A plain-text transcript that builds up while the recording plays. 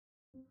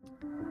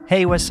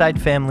Hey Westside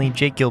family,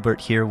 Jake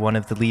Gilbert here, one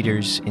of the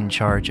leaders in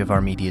charge of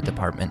our media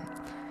department.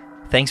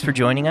 Thanks for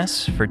joining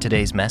us for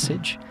today's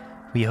message.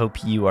 We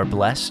hope you are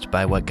blessed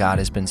by what God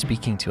has been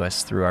speaking to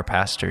us through our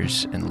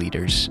pastors and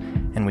leaders,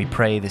 and we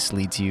pray this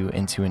leads you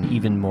into an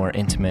even more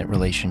intimate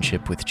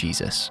relationship with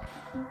Jesus.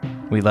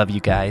 We love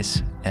you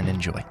guys, and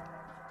enjoy.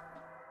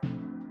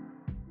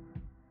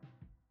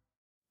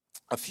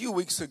 A few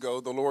weeks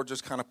ago, the Lord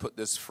just kind of put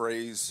this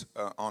phrase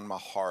on my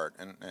heart,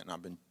 and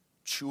I've been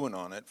chewing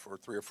on it for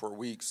 3 or 4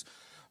 weeks.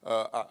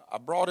 I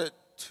brought it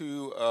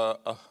to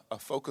a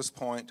focus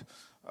point,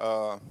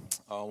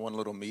 one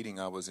little meeting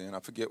I was in. I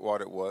forget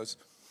what it was.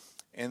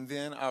 And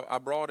then I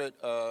brought it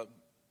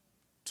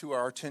to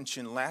our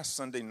attention last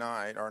Sunday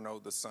night, or no,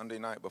 the Sunday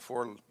night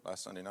before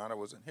last Sunday night, I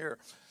wasn't here,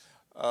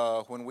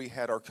 when we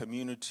had our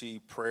community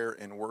prayer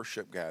and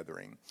worship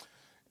gathering.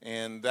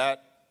 And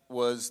that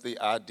was the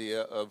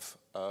idea of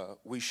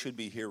we should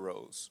be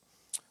heroes.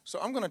 So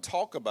I'm going to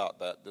talk about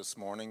that this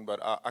morning, but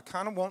I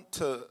kind of want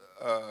to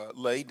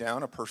lay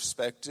down a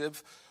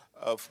perspective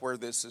of where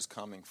this is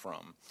coming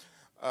from.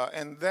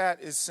 And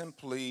that is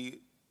simply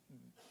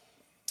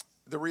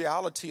the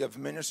reality of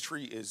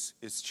ministry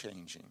is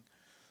changing.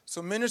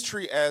 So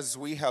ministry as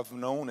we have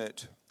known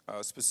it,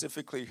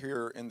 specifically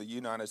here in the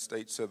United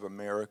States of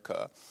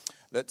America,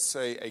 let's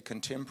say a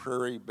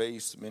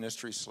contemporary-based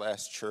ministry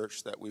 /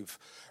 church that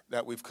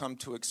we've come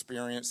to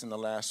experience in the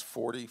last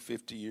 40,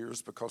 50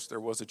 years, because there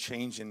was a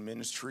change in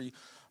ministry,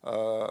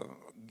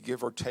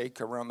 give or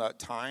take around that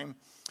time,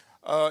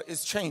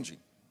 is changing.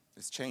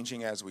 It's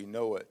changing as we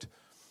know it.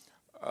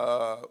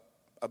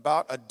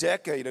 About a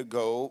decade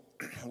ago,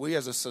 we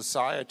as a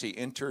society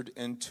entered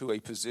into a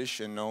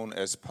position known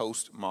as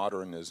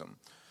postmodernism.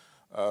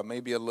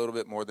 Maybe a little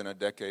bit more than a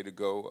decade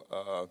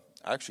ago,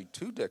 actually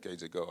 2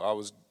 decades ago, I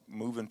was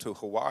moving to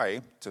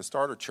Hawaii to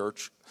start a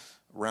church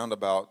around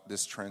about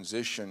this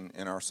transition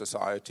in our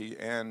society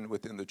and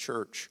within the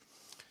church.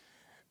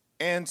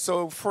 And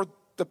so for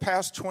the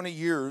past 20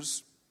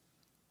 years,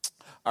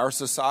 our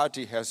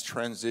society has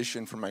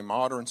transitioned from a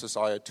modern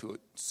society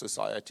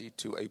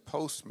to a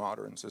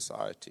postmodern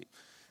society.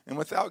 And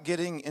without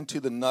getting into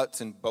the nuts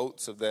and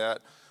bolts of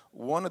that,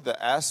 one of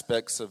the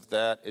aspects of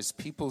that is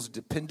people's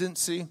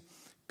dependency,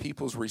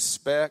 people's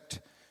respect,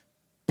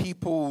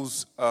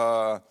 people's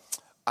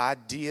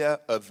idea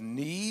of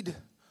need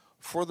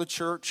for the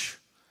church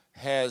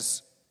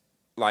has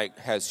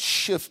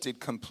shifted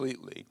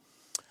completely.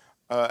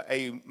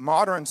 In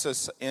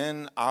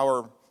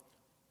our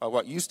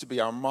what used to be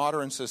our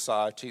modern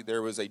society,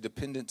 there was a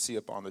dependency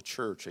upon the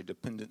church, a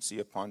dependency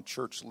upon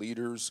church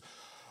leaders.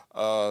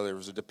 There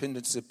was a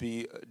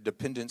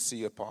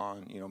dependency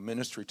upon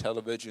ministry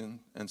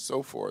television and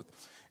so forth.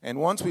 And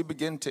once we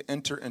begin to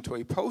enter into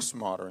a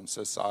postmodern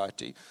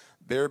society,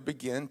 there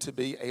began to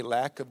be a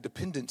lack of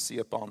dependency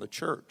upon the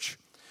church.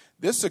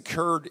 This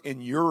occurred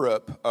in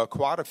Europe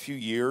quite a few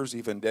years,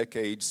 even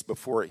decades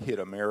before it hit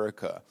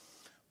America.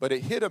 But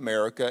it hit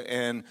America,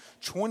 and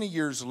 20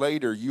 years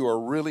later, you are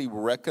really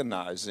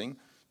recognizing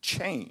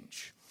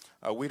change.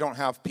 We don't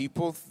have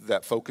people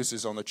that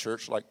focuses on the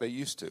church like they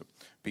used to.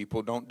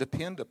 People don't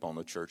depend upon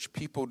the church.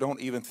 People don't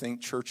even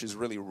think church is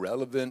really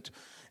relevant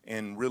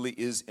and really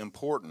is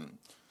important.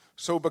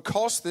 So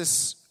because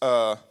this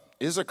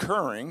is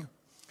occurring,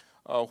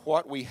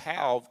 what we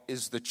have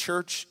is the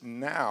church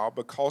now,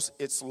 because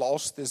it's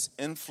lost this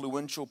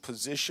influential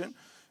position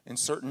in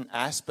certain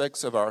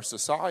aspects of our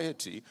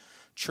society,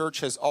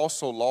 church has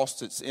also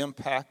lost its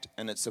impact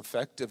and its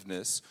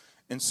effectiveness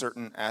in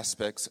certain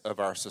aspects of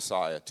our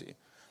society.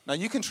 Now,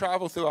 you can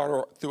travel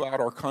throughout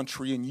our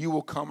country, and you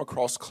will come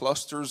across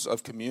clusters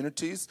of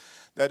communities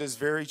that is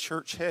very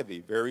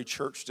church-heavy, very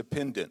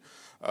church-dependent.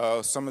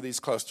 Some of these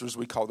clusters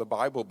we call the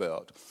Bible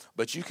Belt.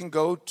 But you can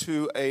go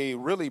to a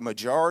really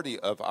majority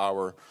of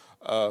our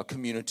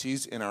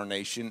communities in our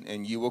nation,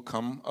 and you will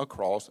come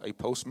across a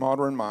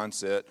postmodern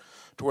mindset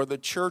to where the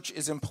church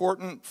is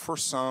important for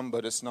some,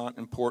 but it's not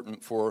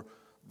important for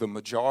the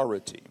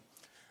majority.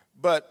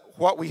 But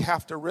what we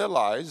have to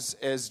realize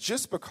is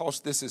just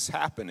because this is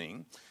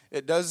happening,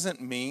 it doesn't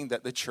mean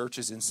that the church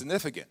is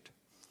insignificant.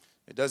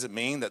 It doesn't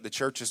mean that the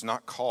church is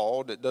not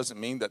called. It doesn't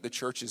mean that the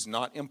church is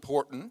not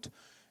important.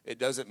 It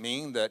doesn't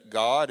mean that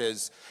God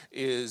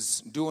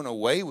is doing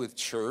away with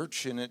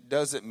church. And it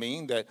doesn't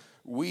mean that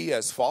we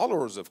as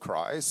followers of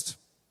Christ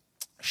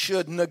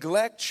should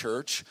neglect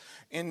church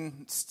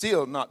and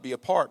still not be a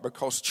part,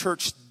 because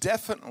church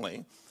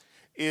definitely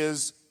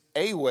is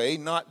a way,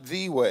 not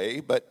the way,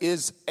 but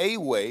is a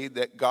way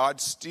that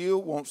God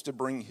still wants to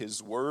bring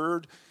His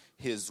word,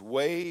 His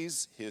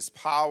ways, His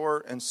power,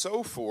 and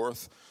so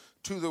forth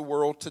to the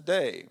world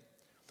today.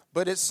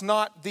 But it's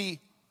not the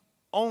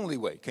only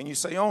way. Can you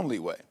say only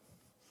way?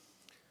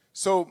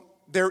 So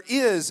there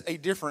is a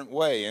different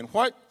way. And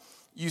what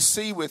you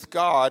see with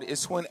God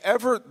is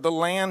whenever the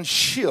land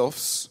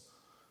shifts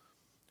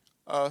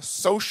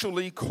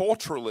socially,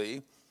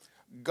 culturally,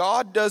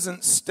 God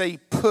doesn't stay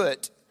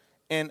put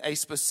in a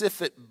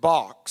specific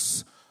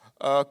box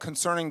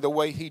concerning the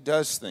way he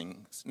does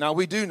things. Now,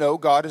 we do know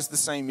God is the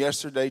same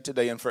yesterday,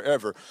 today, and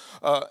forever.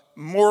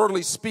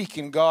 Morally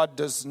speaking, God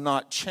does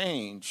not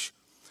change.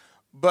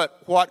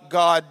 But what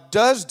God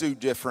does do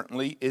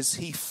differently is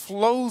he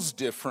flows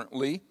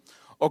differently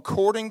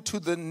according to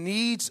the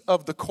needs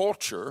of the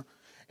culture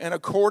and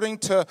according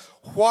to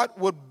what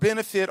would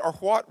benefit or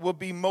what would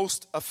be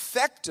most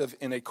effective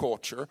in a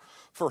culture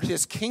for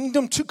his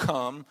kingdom to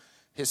come,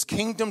 his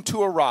kingdom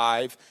to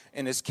arrive,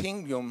 and his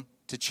kingdom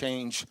to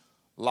change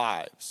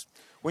lives.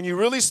 When you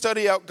really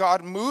study out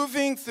God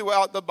moving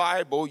throughout the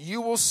Bible,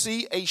 you will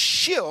see a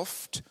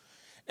shift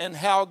in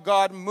how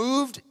God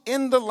moved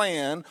in the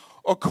land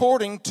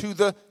according to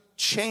the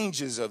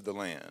changes of the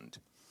land.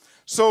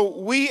 So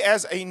we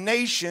as a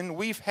nation,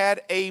 we've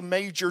had a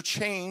major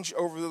change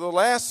over the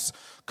last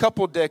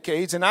couple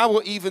decades, and I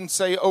will even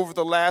say over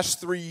the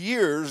last 3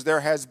 years, there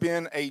has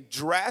been a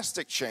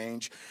drastic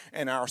change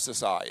in our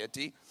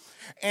society.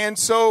 And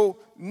so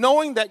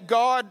knowing that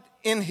God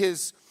in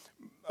his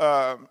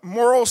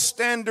moral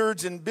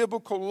standards and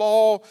biblical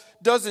law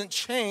doesn't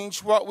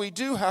change, what we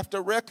do have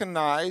to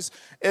recognize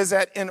is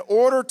that in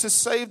order to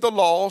save the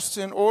lost,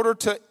 in order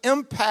to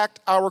impact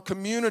our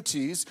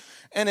communities,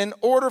 and in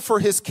order for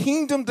his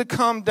kingdom to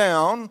come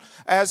down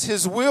as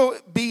his will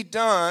be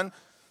done,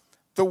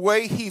 the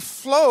way he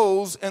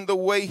flows and the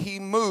way he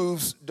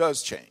moves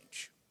does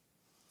change.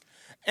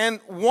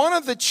 And one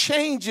of the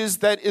changes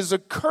that is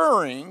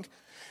occurring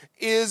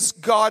is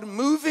God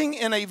moving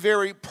in a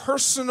very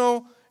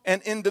personal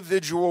and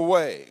individual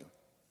way.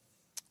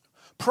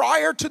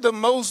 Prior to the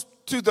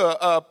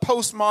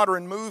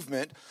postmodern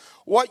movement,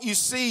 what you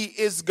see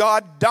is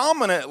God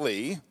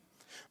dominantly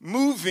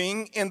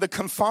moving in the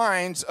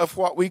confines of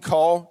what we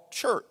call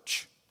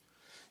church.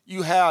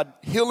 You had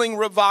healing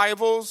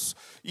revivals,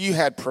 you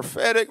had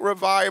prophetic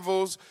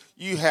revivals,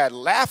 you had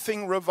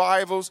laughing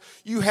revivals,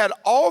 you had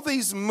all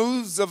these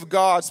moves of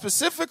God,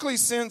 specifically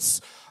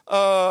since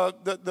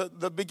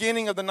the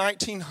beginning of the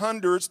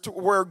 1900s, to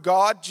where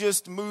God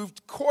just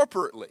moved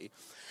corporately.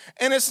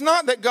 And it's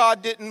not that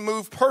God didn't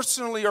move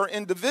personally or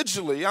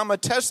individually. I'm a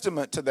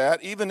testament to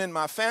that, even in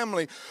my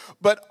family.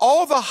 But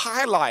all the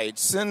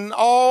highlights and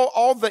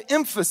all the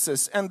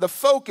emphasis and the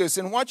focus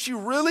and what you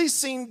really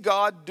seen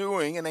God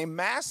doing in a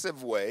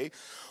massive way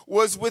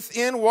was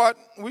within what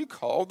we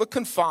call the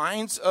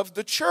confines of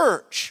the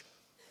church.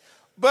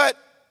 But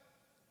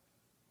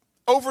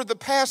over the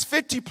past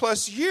 50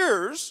 plus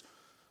years,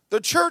 the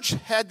church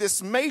had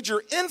this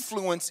major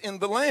influence in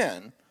the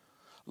land.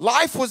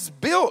 Life was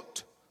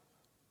built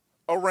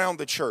around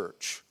the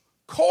church.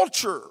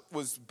 Culture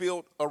was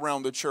built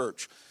around the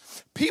church.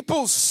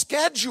 People's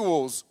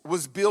schedules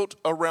was built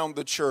around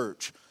the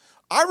church.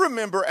 I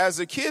remember as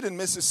a kid in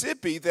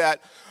Mississippi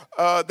that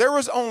there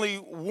was only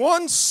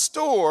one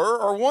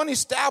store or one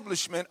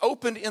establishment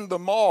opened in the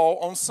mall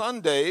on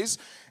Sundays,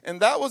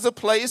 and that was a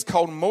place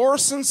called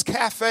Morrison's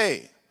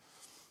Cafe.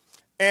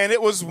 And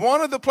it was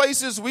one of the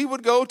places we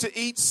would go to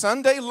eat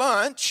Sunday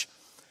lunch.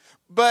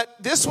 But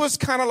this was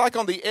kind of like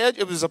on the edge.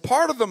 It was a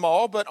part of the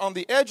mall, but on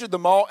the edge of the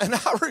mall. And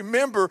I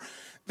remember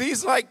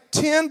these like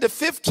 10 to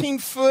 15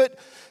 foot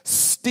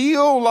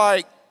steel,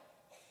 like,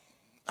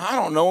 I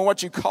don't know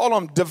what you call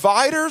them,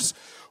 dividers,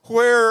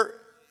 where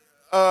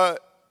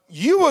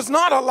you was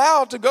not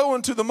allowed to go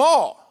into the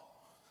mall.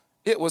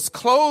 It was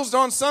closed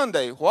on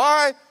Sunday.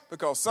 Why?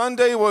 Because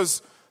Sunday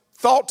was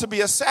thought to be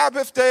a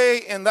Sabbath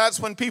day, and that's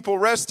when people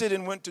rested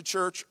and went to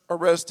church or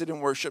rested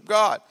and worshiped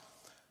God.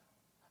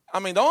 I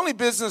mean, the only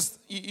business,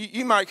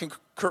 you might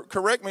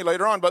correct me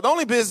later on, but the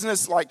only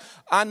business like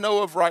I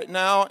know of right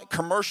now,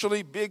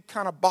 commercially, big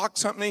kind of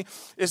box company,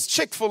 is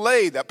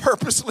Chick-fil-A that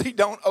purposely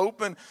don't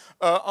open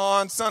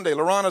on Sunday.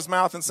 Lorana's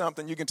mouthing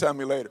something, you can tell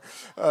me later.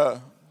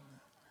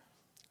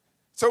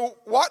 So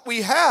what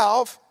we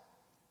have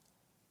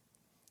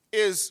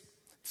is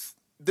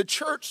the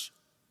church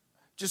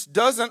just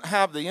doesn't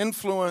have the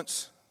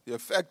influence, the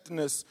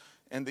effectiveness,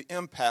 and the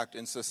impact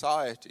in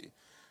society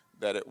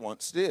that it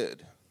once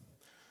did.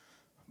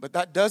 But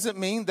that doesn't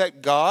mean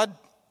that God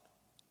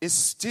is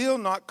still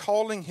not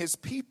calling his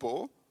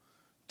people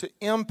to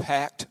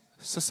impact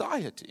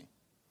society.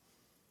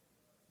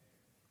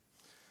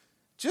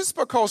 Just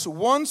because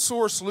one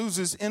source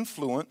loses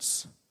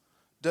influence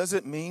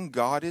doesn't mean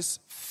God is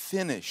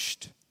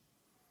finished.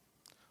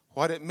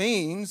 What it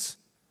means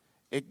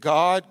is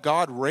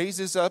God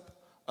raises up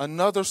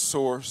another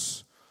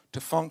source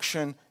to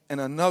function in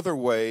another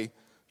way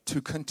to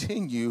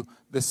continue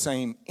the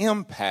same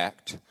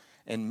impact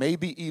and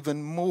maybe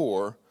even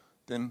more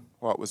than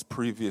what was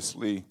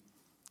previously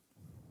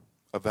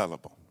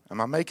available.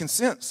 Am I making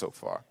sense so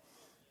far?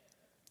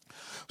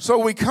 So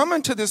we come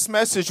into this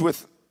message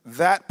with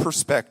that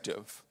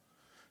perspective.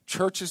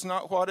 Church is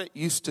not what it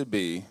used to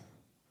be.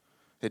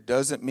 It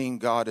doesn't mean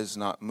God is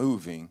not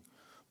moving.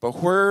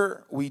 But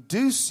where we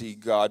do see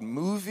God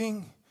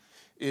moving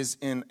is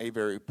in a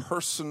very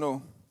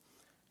personal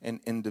and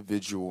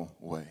individual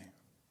way.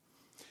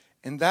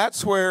 And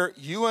that's where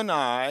you and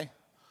I,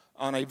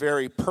 on a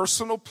very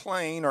personal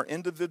plane or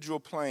individual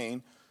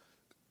plane,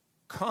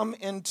 come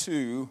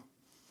into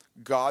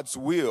God's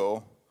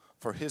will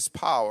for his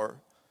power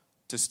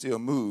to still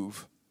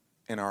move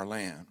in our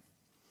land.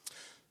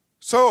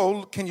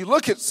 So, can you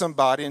look at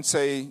somebody and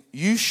say,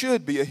 you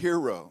should be a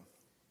hero?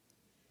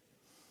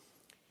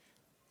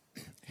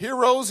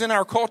 Heroes in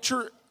our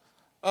culture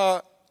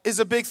is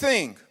a big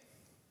thing.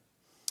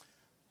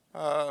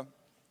 You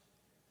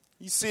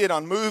see it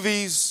on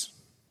movies,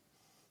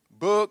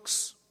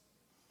 books,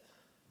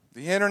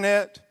 the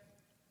internet.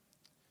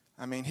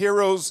 I mean,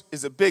 heroes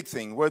is a big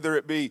thing, whether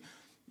it be,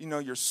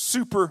 your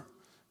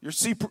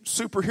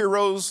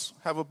superheroes,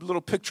 have a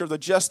little picture of the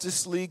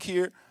Justice League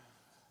here,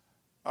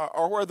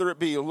 or whether it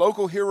be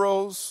local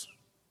heroes,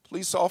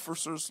 police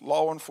officers,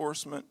 law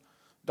enforcement,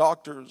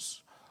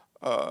 doctors,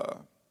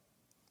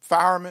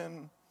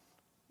 firemen,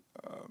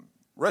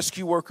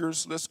 rescue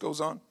workers, list goes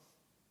on.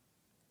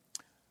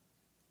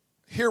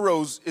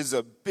 Heroes is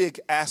a big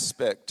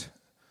aspect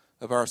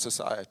of our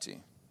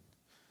society.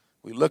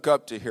 We look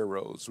up to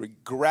heroes. We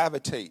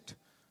gravitate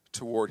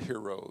toward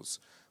heroes.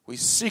 We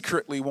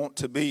secretly want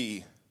to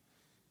be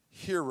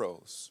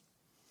heroes.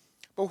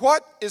 But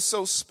what is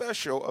so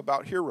special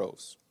about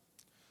heroes?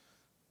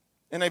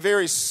 In a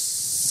very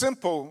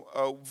simple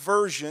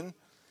version,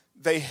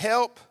 they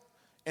help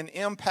and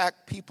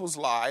impact people's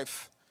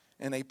life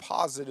in a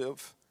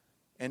positive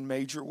and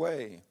major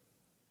way.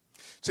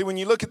 See, when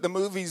you look at the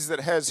movies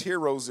that has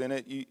heroes in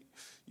it,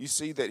 you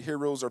see that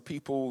heroes are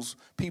people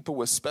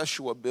with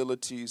special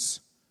abilities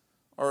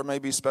or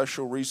maybe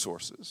special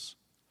resources.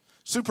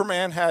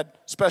 Superman had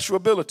special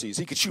abilities.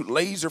 He could shoot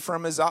laser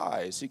from his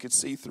eyes. He could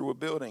see through a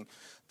building.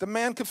 The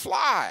man could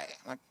fly.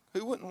 Like,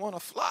 who wouldn't want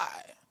to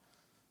fly?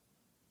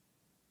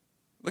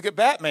 Look at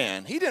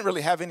Batman. He didn't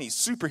really have any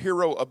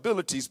superhero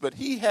abilities, but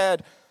he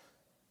had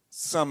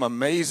some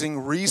amazing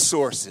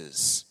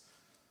resources.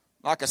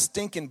 Like a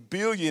stinking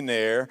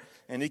billionaire,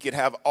 and he could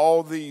have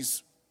all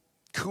these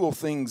cool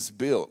things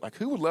built. Like,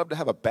 who would love to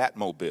have a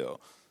Batmobile?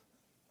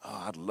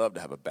 Oh, I'd love to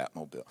have a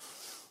Batmobile.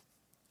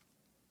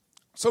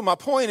 So my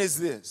point is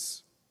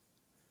this,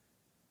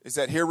 is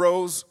that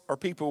heroes are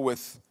people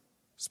with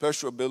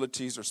special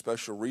abilities or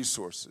special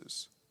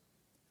resources.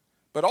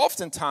 But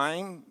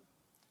oftentimes,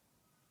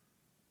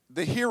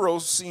 the hero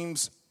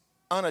seems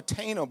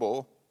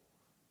unattainable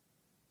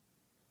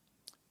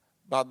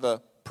by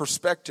the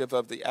perspective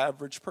of the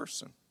average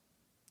person.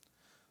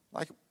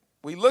 Like,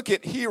 we look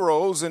at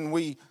heroes and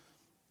we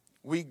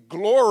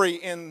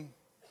glory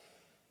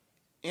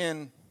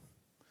in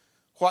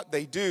what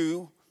they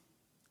do.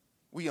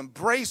 We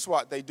embrace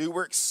what they do.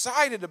 We're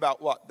excited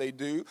about what they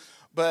do.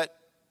 But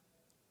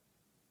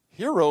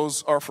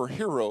heroes are for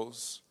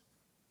heroes.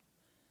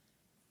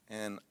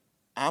 And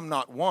I'm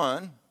not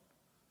one,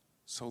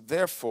 so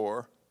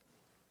therefore,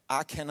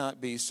 I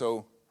cannot be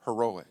so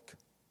heroic.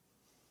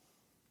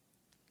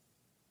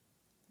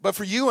 But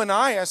for you and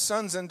I as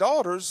sons and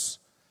daughters,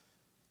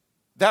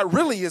 that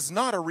really is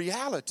not a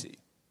reality.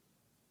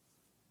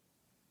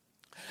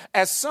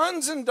 As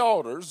sons and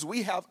daughters,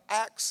 we have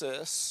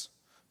access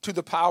to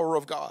the power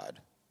of God.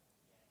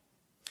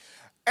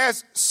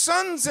 As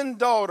sons and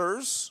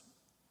daughters,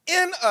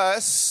 in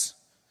us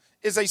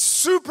is a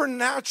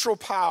supernatural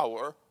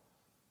power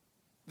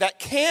that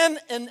can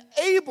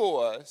enable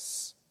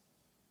us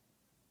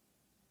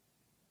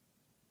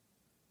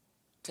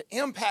to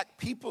impact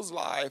people's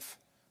life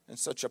in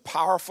such a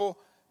powerful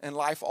and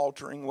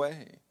life-altering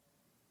way.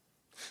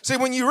 See,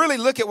 when you really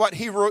look at what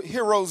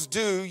heroes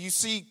do, you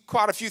see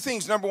quite a few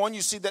things. Number one,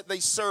 you see that they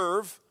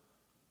serve.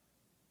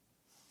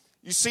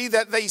 You see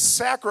that they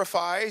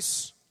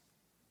sacrifice.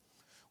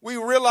 We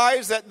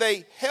realize that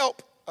they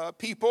help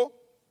people.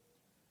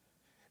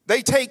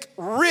 They take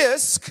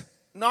risk,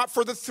 not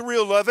for the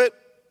thrill of it,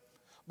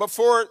 but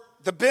for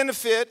the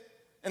benefit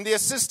and the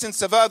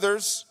assistance of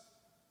others.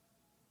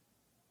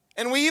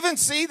 And we even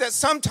see that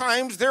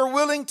sometimes they're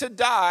willing to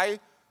die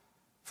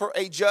for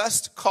a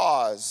just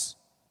cause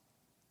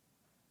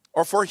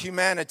or for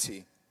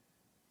humanity.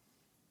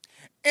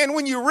 And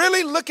when you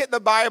really look at the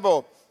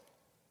Bible,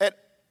 at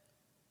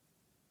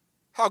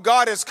how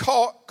God has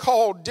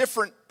called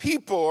different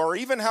people, or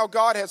even how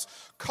God has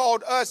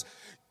called us,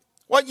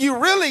 what you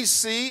really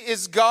see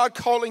is God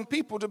calling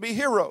people to be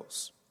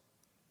heroes.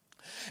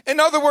 In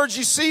other words,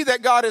 you see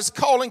that God is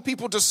calling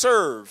people to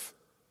serve.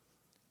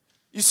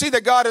 You see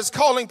that God is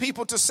calling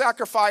people to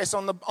sacrifice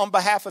on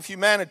behalf of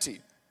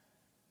humanity.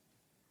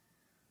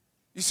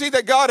 You see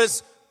that God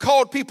has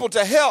called people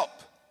to help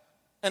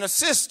and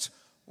assist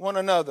one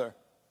another.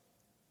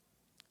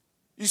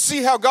 You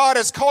see how God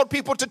has called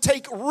people to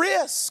take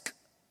risk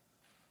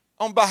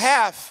on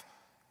behalf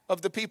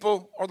of the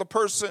people or the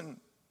person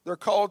they're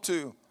called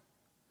to.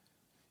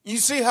 You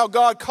see how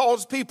God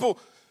calls people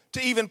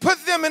to even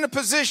put them in a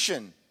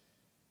position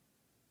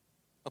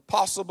of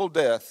possible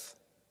death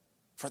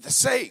for the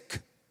sake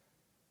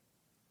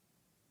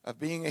of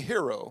being a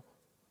hero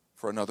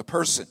for another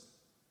person.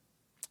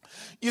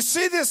 You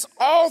see this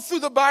all through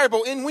the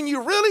Bible, and when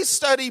you really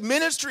study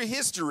ministry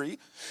history,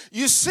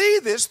 you see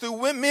this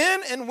through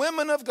men and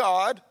women of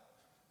God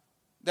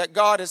that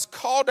God has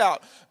called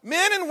out.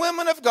 Men and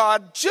women of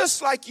God,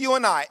 just like you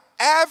and I,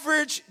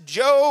 average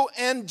Joe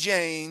and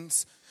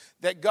Janes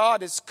that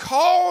God has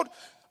called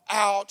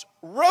out,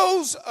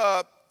 rose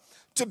up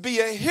to be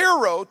a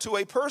hero to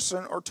a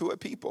person or to a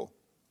people.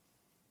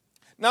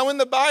 Now, in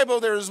the Bible,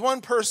 there is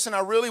one person I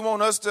really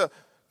want us to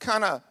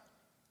kind of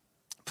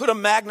put a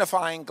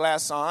magnifying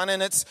glass on,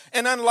 and it's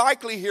an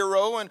unlikely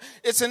hero, and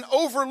it's an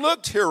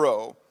overlooked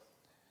hero.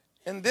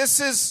 And this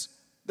is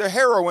the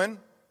heroine,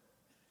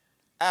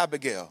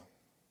 Abigail.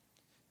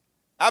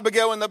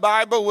 Abigail in the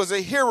Bible was a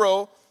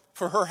hero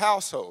for her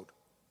household.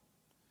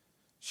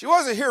 She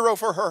was a hero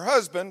for her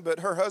husband,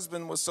 but her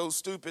husband was so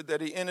stupid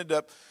that he ended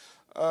up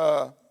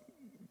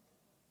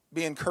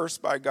being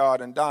cursed by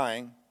God and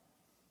dying.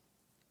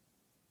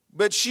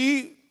 But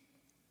she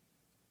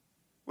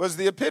was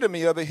the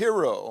epitome of a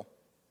hero.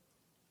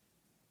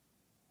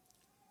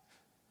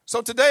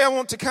 So today I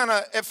want to kind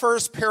of at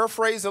first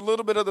paraphrase a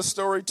little bit of the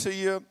story to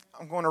you.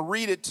 I'm going to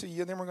read it to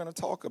you, then we're going to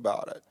talk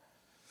about it.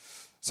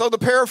 So the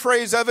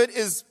paraphrase of it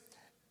is,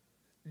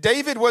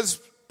 David was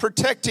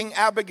protecting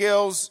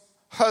Abigail's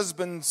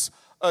husband's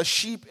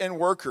sheep and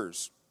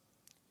workers.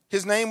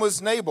 His name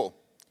was Nabal.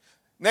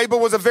 Nabal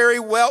was a very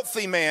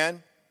wealthy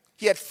man.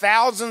 He had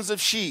thousands of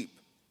sheep.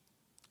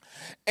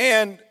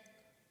 And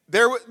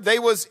they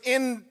was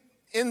in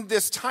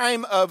this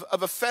time of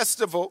a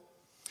festival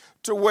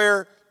to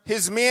where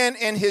his men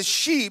and his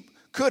sheep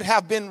could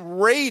have been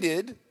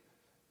raided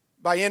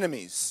by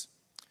enemies.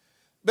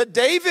 But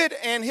David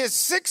and his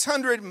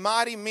 600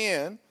 mighty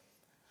men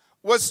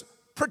was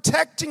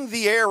protecting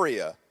the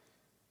area,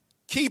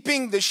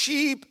 keeping the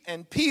sheep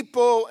and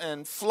people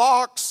and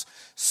flocks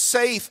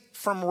safe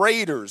from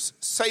raiders,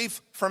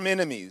 safe from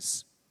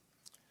enemies.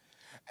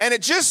 And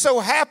it just so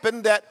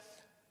happened that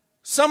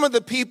some of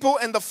the people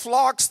and the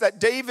flocks that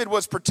David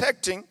was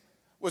protecting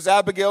was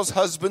Abigail's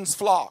husband's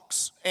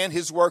flocks and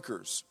his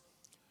workers.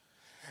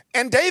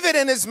 And David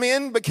and his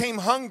men became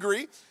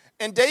hungry,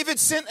 and David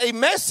sent a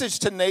message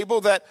to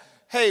Nabal that,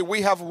 hey,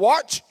 we have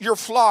watched your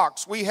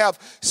flocks. We have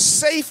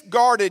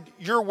safeguarded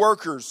your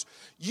workers.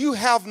 You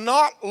have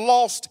not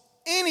lost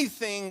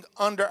anything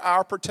under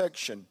our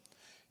protection.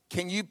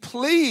 Can you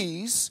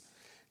please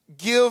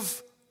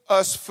give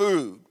us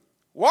food?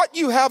 What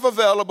you have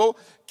available,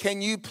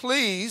 can you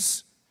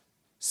please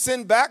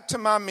send back to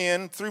my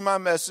men through my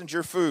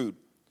messenger food?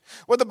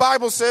 Well, the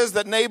Bible says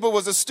that Nabal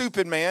was a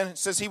stupid man. It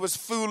says he was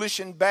foolish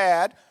and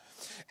bad.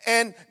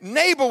 And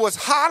Nabal was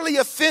highly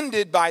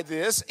offended by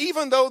this,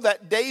 even though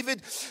that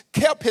David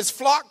kept his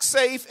flock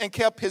safe and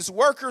kept his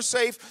workers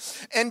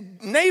safe. And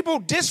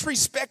Nabal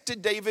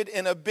disrespected David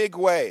in a big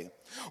way.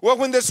 Well,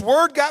 when this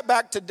word got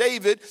back to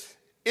David,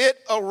 it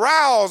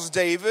aroused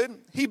David.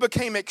 He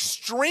became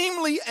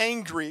extremely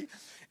angry.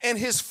 And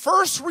his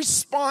first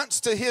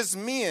response to his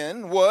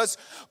men was,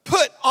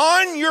 put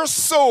on your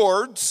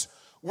swords.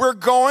 We're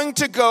going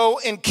to go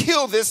and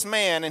kill this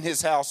man and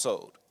his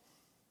household.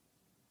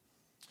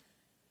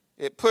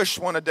 It pushed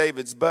one of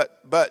David's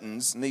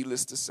buttons,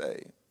 needless to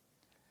say.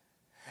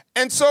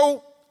 And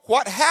so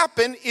what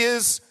happened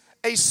is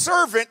a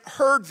servant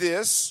heard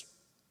this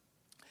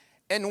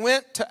and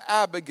went to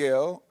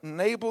Abigail,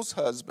 Nabal's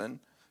husband,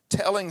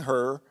 telling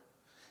her,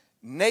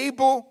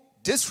 Nabal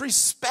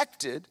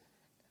disrespected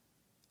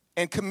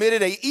and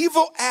committed an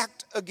evil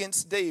act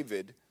against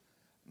David.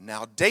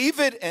 Now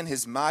David and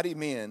his mighty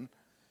men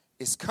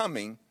is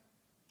coming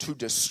to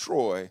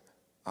destroy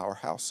our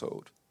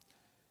household.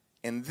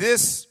 And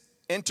this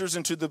enters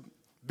into the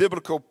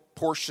biblical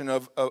portion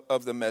of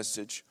the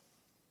message.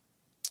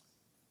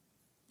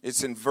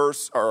 It's in 1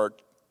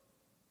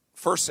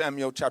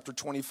 Samuel chapter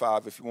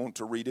 25, if you want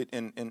to read it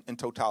in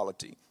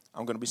totality.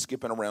 I'm going to be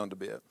skipping around a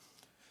bit. It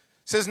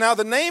says, now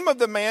the name of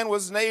the man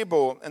was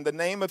Nabal, and the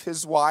name of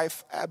his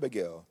wife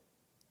Abigail.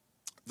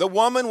 The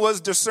woman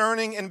was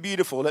discerning and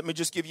beautiful. Let me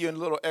just give you a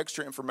little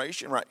extra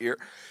information right here.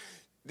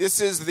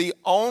 This is the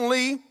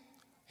only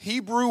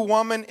Hebrew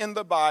woman in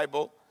the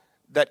Bible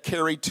that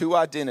carried two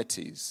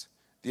identities,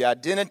 the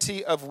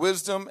identity of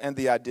wisdom and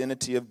the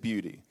identity of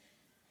beauty.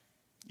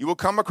 You will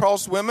come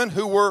across women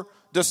who were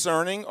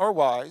discerning or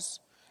wise,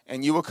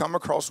 and you will come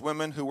across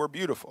women who were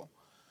beautiful.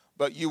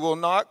 But you will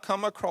not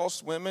come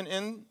across women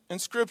in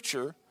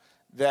Scripture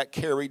that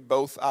carried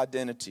both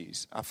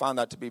identities. I find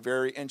that to be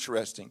very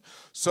interesting.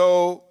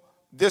 So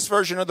this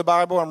version of the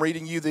Bible, I'm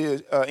reading you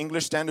the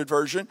English Standard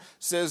Version,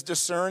 says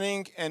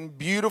discerning and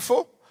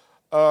beautiful.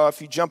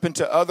 If you jump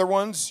into other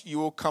ones, you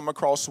will come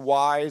across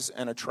wise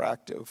and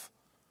attractive.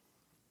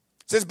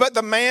 It says, but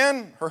the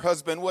man, her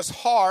husband, was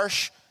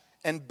harsh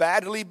and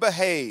badly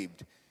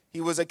behaved.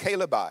 He was a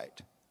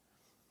Calebite.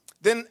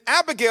 Then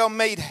Abigail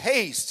made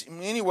haste.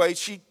 Anyway,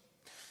 she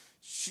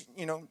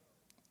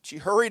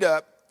hurried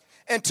up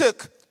and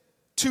took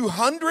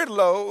 200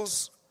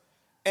 loaves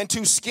and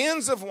 2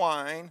 skins of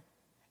wine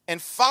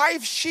and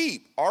 5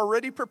 sheep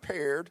already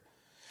prepared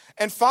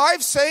and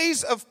 5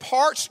 seahs of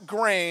parched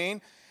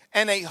grain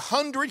and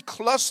 100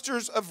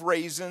 clusters of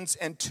raisins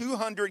and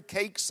 200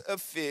 cakes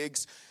of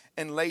figs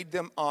and laid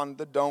them on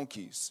the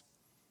donkeys.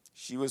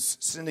 She was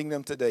sending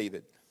them to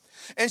David.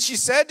 And she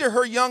said to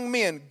her young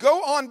men,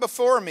 go on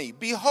before me.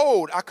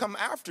 Behold, I come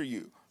after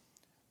you.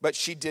 but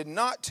she did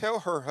not tell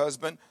her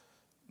husband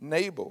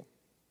Nabal.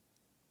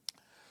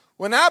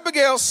 When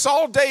Abigail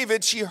saw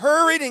David, she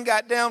hurried and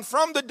got down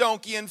from the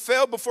donkey and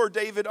fell before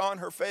David on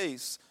her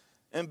face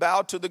and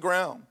bowed to the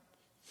ground.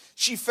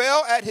 She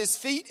fell at his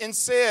feet and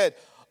said,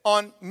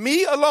 "On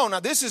me alone,"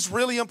 now this is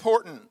really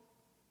important,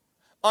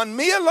 "on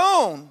me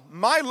alone,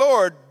 my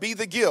Lord, be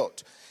the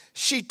guilt."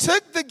 She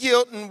took the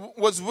guilt and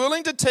was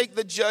willing to take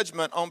the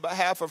judgment on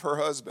behalf of her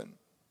husband.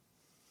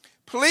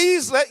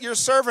 "Please let your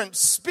servant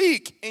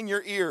speak in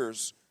your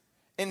ears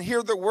and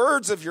hear the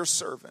words of your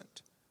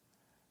servant.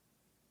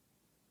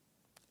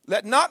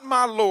 Let not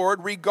my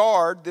Lord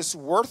regard this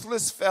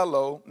worthless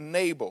fellow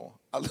Nabal."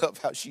 I love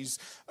how she's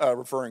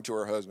referring to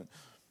her husband.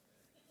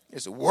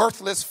 It's a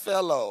worthless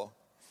fellow.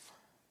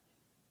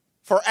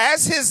 "For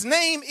as his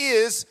name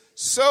is,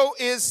 so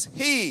is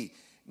he.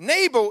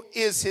 Nabal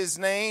is his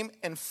name,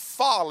 and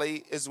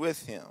folly is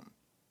with him.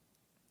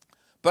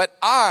 But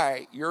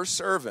I, your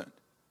servant,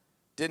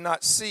 did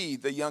not see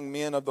the young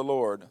men of the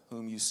Lord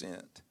whom you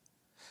sent.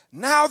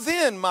 Now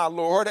then, my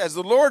Lord, as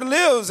the Lord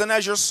lives and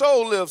as your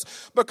soul lives,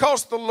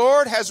 because the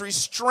Lord has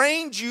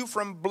restrained you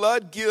from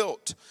blood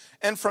guilt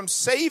and from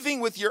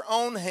saving with your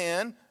own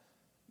hand,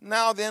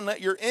 now then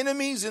let your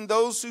enemies and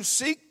those who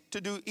seek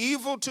to do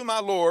evil to my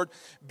Lord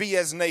be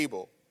as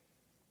Nabal.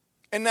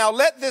 And now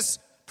let this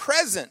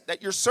present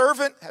that your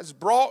servant has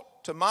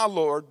brought to my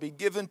Lord be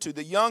given to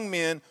the young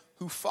men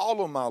who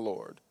follow my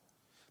Lord.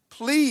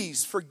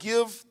 Please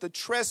forgive the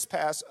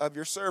trespass of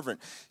your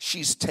servant.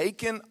 She's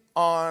taken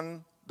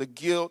on the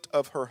guilt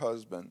of her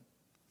husband.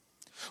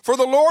 For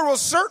the Lord will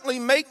certainly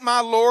make my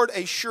Lord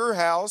a sure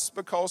house,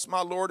 because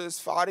my Lord is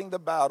fighting the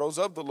battles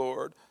of the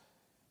Lord,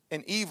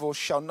 and evil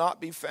shall not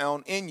be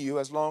found in you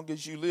as long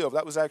as you live."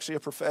 That was actually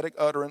a prophetic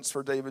utterance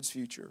for David's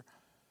future.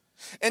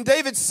 And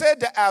David said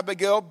to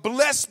Abigail,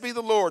 "Blessed be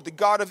the Lord, the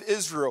God of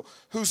Israel,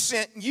 who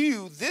sent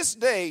you this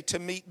day to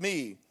meet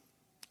me.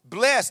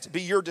 Blessed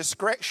be your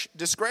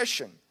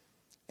discretion,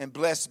 and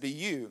blessed be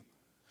you,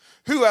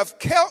 who have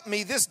kept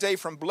me this day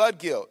from blood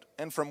guilt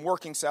and from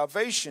working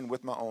salvation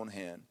with my own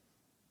hand.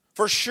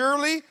 For as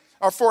surely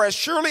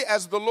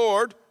as the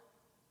Lord,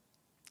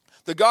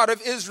 the God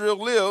of Israel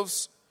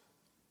lives,"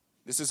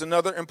 this is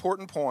another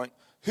important point,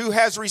 "who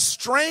has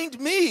restrained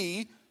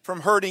me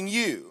from hurting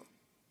you,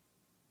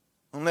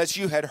 unless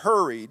you had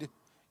hurried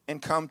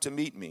and come to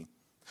meet me.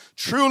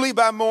 Truly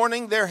by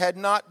morning there had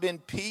not been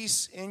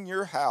peace in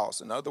your house."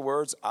 In other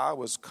words, I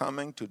was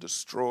coming to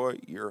destroy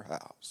your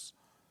house.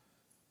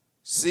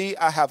 "See,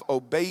 I have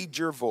obeyed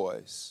your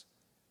voice,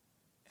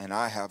 and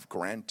I have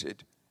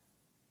granted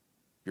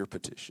your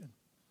petition."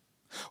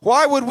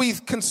 Why would we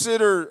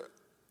consider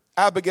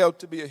Abigail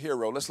to be a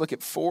hero? Let's look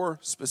at 4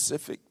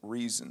 specific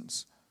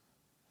reasons.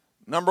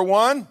 Number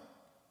 1,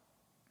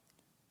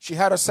 she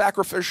had a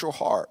sacrificial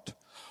heart.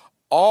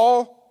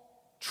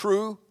 All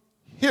true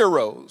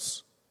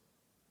heroes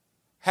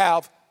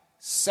have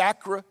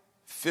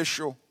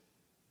sacrificial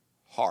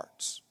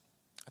hearts.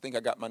 I think I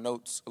got my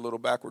notes a little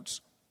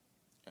backwards.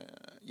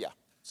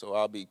 So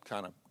I'll be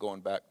kind of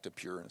going back to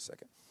pure in a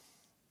second.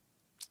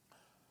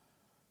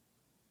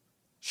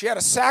 She had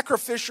a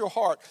sacrificial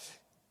heart.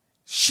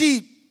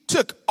 She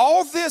took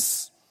all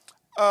these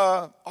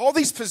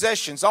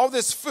possessions, all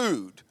this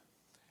food,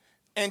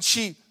 and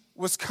she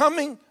was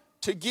coming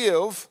to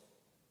give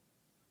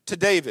to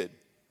David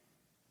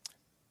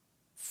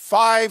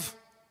 5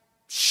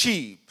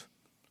 sheep,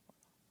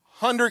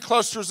 100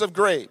 clusters of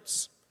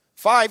grapes,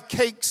 5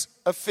 cakes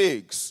of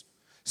figs,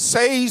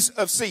 seahs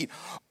of seed.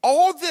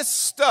 All this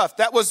stuff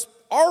that was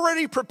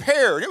already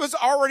prepared. It was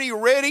already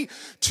ready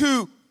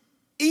to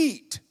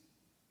eat.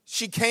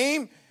 She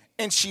came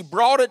and she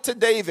brought it to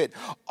David.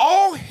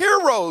 All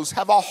heroes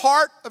have a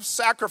heart of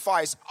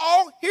sacrifice.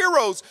 All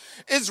heroes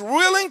is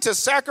willing to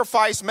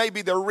sacrifice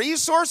maybe their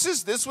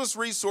resources. This was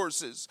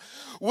resources.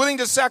 Willing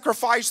to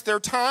sacrifice their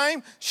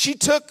time. She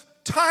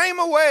took time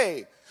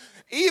away.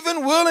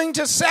 Even willing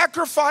to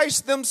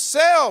sacrifice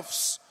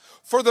themselves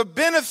for the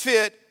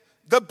benefit,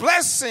 the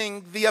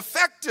blessing, the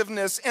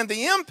effectiveness, and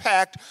the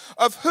impact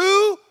of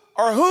who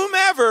or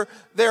whomever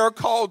they are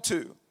called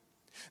to.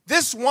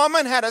 This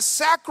woman had a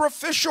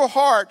sacrificial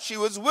heart. She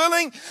was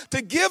willing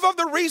to give of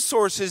the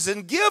resources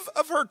and give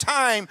of her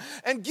time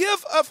and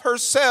give of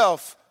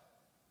herself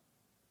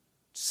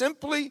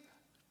simply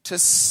to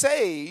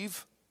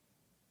save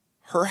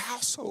her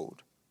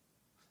household.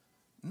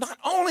 Not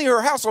only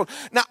her household.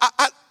 Now,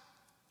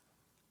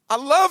 I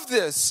love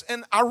this,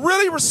 and I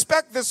really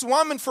respect this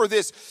woman for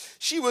this.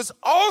 She was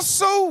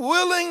also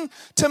willing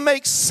to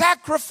make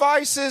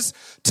sacrifices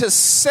to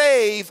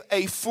save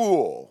a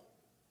fool.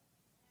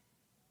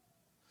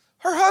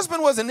 Her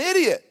husband was an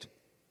idiot.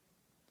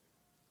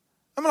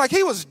 I mean, like,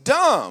 he was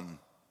dumb.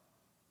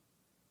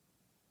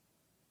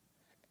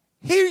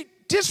 He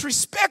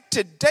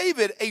disrespected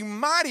David, a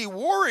mighty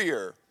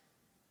warrior.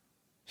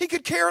 He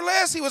could care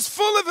less. He was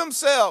full of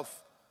himself.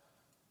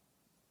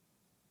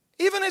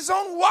 Even his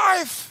own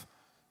wife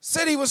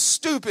said he was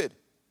stupid.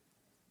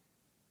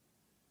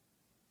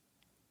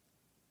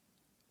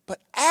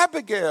 But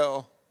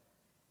Abigail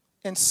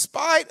in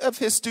spite of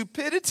his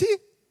stupidity, in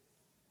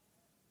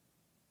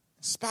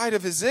spite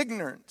of his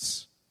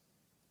ignorance,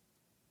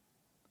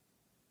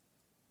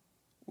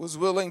 was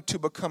willing to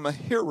become a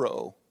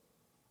hero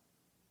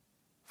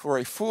for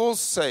a fool's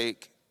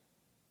sake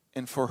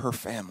and for her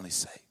family's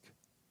sake.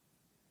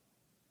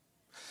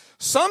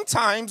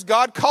 Sometimes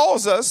God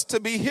calls us to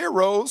be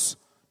heroes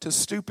to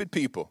stupid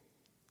people.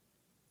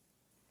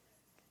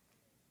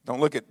 Don't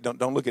look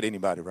at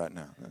anybody right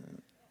now.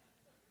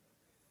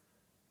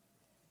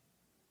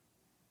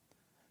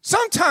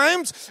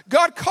 Sometimes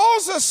God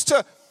calls us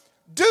to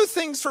do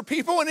things for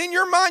people, and in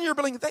your mind you're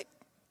believing,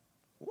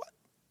 what?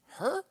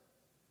 Her?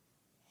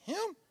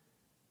 Him?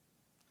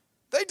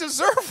 They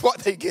deserve what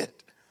they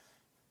get.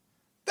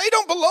 They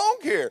don't belong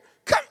here.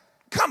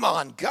 Come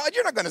on, God,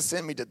 you're not going to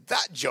send me to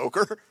that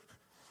joker.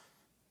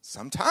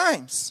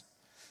 Sometimes.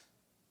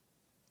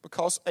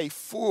 Because a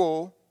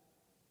fool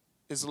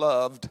is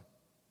loved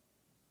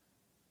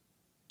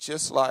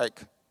just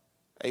like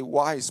a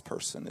wise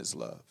person is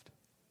loved.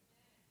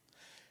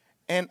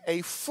 And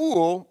a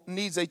fool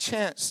needs a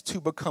chance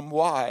to become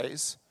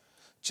wise,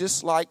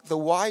 just like the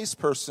wise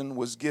person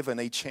was given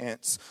a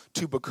chance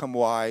to become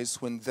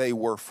wise when they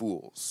were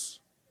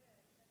fools.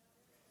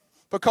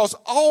 Because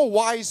all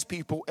wise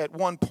people at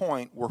one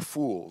point were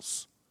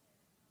fools.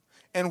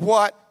 And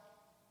what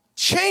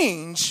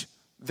changed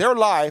their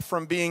life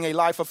from being a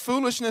life of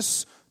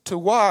foolishness to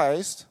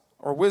wise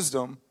or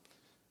wisdom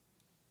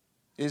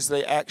is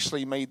they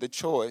actually made the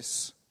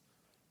choice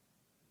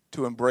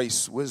to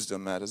embrace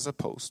wisdom as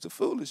opposed to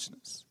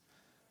foolishness.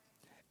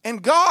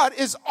 And God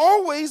is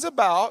always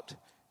about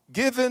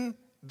giving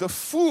the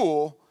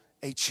fool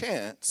a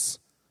chance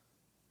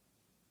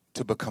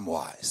to become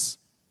wise.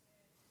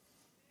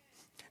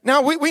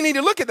 Now, we need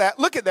to look at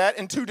that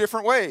in two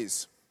different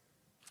ways.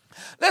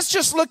 Let's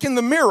just look in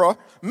the mirror,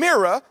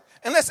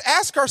 and let's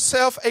ask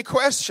ourselves a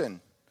question.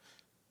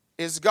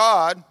 Is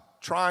God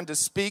trying to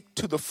speak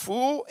to the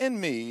fool in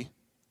me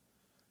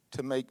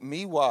to make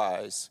me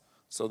wise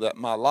so that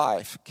my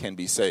life can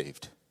be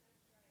saved?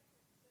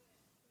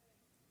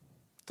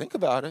 Think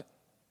about it.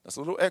 That's a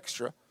little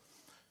extra.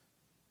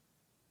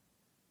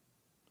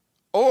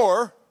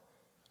 Or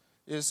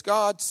is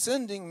God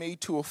sending me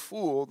to a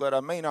fool that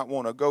I may not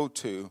want to go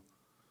to,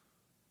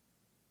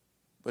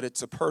 but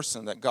it's a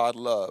person that God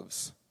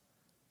loves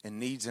and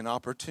needs an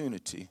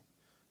opportunity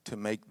to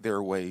make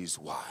their ways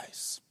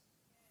wise?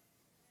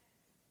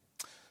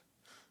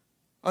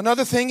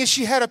 Another thing is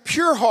she had a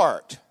pure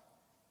heart.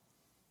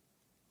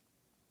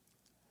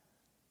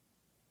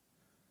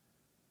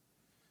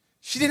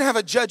 She didn't have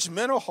a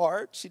judgmental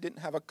heart. She didn't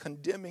have a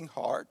condemning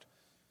heart.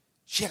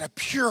 She had a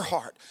pure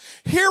heart.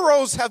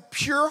 Heroes have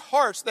pure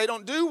hearts. They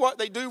don't do what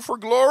they do for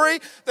glory.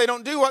 They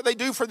don't do what they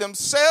do for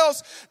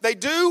themselves. They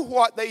do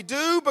what they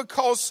do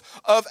because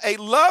of a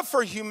love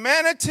for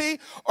humanity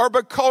or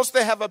because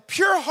they have a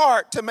pure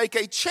heart to make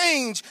a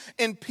change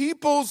in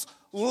people's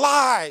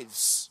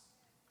lives.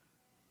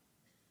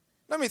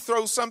 Let me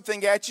throw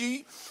something at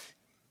you.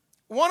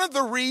 One of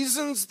the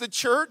reasons the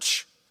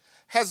church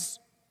has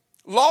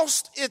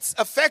lost its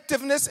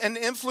effectiveness and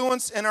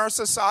influence in our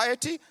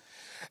society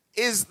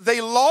is they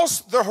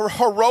lost the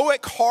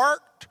heroic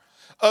heart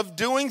of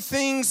doing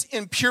things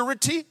in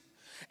purity.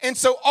 And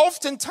so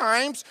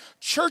oftentimes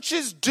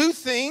churches do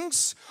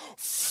things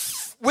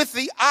with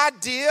the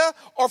idea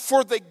or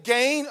for the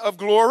gain of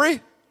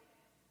glory.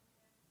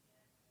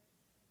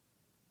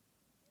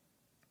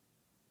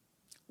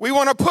 We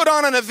want to put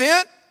on an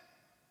event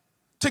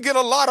to get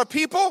a lot of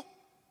people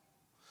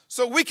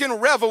so we can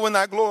revel in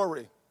that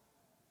glory.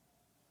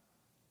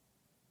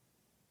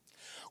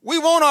 We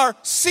want our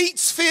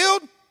seats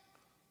filled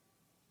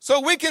so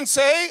we can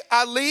say,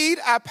 I lead,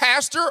 I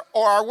pastor,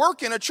 or I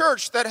work in a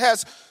church that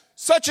has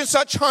such and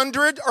such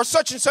hundred or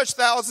such and such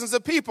thousands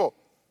of people.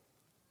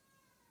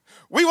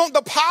 We want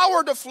the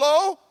power to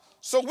flow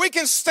so we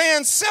can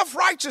stand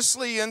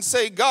self-righteously and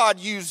say, God,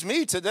 use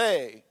me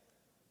today.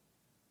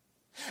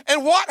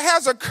 And what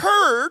has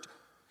occurred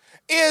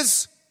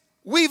is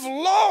we've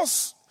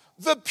lost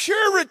the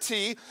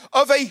purity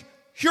of a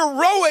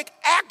heroic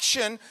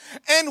action,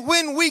 and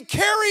when we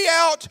carry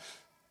out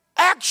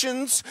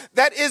actions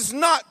that is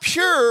not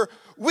pure,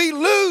 we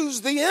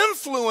lose the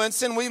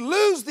influence and we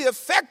lose the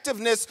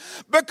effectiveness,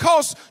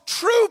 because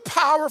true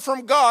power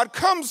from God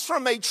comes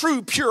from a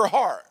true pure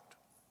heart.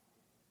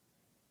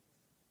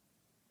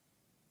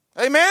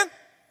 Amen?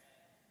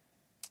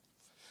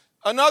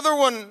 Another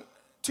one,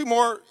 two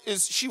more,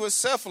 is she was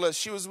selfless.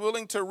 She was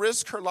willing to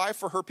risk her life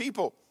for her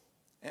people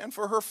and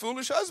for her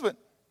foolish husband.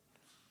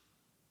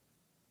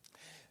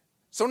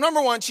 So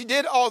number one, she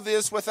did all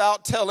this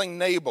without telling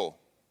Nabal.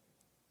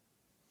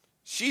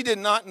 She did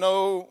not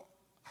know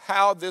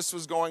how this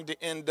was going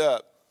to end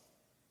up.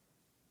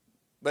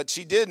 But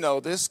she did know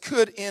this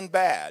could end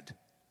bad.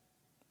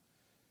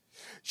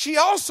 She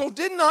also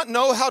did not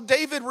know how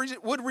David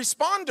would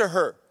respond to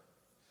her.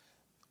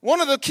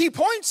 One of the key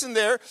points in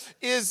there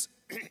is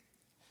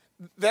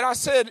that I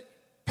said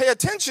pay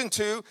attention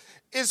to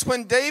is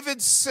when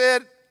David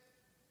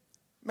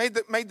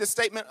made the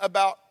statement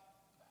about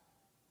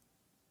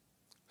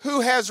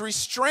who has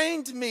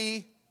restrained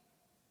me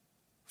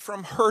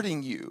from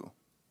hurting you.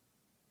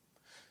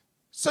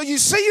 So you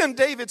see in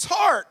David's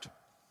heart,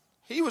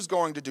 he was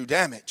going to do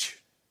damage.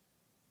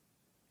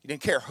 He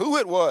didn't care who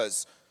it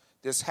was.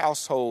 This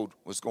household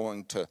was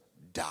going to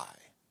die.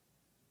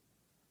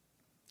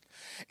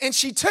 And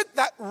she took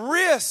that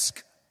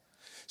risk.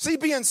 See,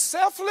 being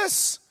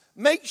selfless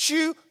makes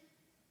you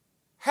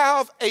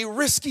have a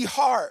risky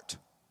heart.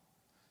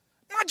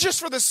 Not just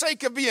for the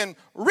sake of being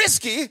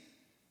risky,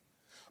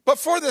 but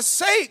for the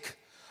sake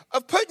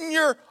of putting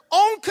your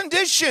own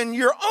condition,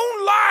 your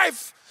own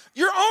life,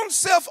 your own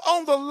self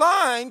on the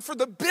line for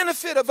the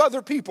benefit of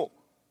other people.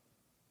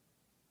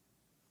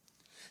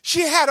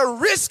 She had a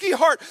risky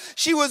heart.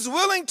 She was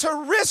willing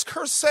to risk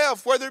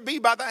herself, whether it be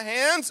by the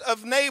hands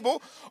of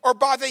Nabal or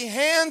by the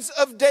hands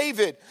of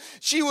David.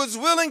 She was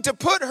willing to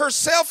put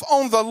herself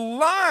on the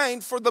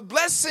line for the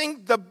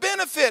blessing, the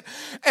benefit,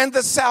 and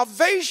the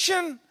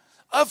salvation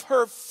of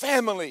her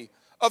family,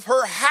 of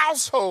her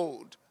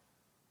household.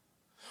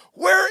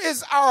 Where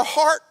is our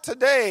heart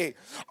today?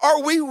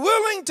 Are we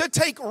willing to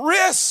take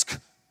risk?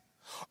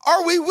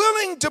 Are we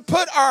willing to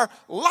put our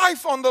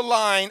life on the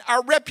line,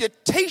 our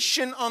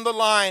reputation on the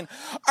line,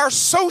 our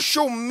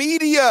social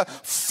media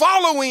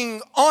following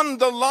on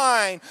the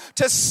line,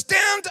 to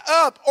stand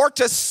up or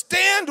to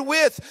stand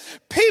with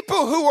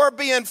people who are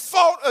being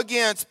fought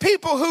against,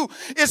 people who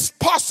is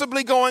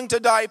possibly going to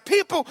die,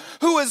 people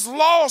who is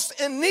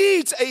lost and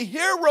needs a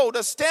hero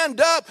to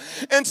stand up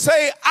and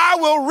say, I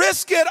will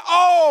risk it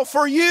all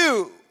for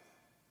you?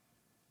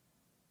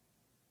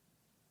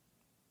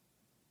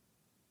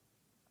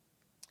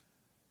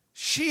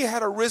 She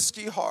had a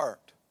risky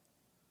heart.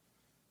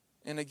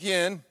 And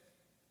again,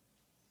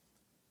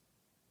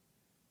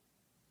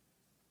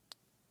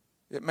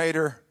 it made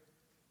her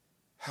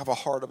have a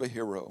heart of a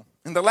hero.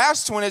 And the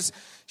last one is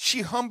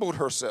she humbled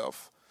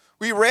herself.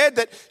 We read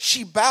that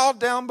she bowed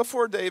down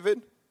before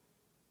David.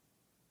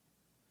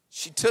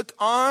 She took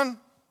on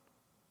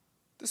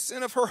the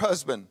sin of her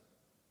husband.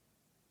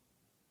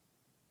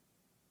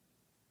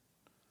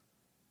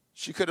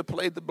 She could have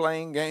played the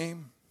blame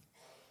game.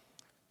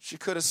 She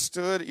could have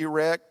stood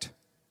erect.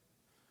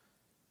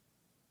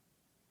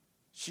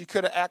 She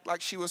could have acted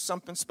like she was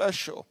something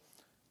special.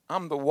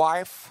 I'm the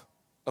wife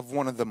of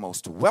one of the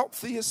most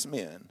wealthiest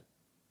men.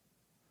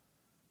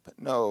 But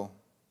no,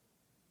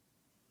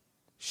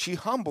 she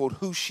humbled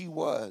who she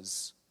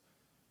was.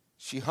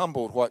 She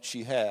humbled what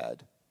she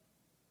had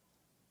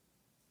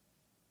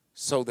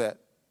so that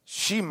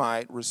she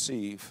might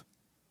receive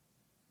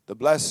the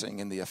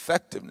blessing and the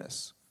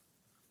effectiveness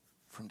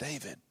from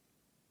David.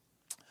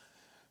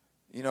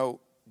 You know,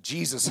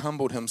 Jesus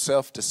humbled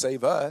himself to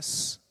save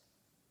us.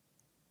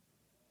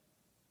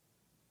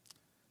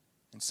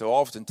 And so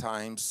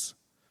oftentimes,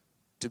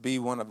 to be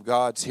one of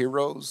God's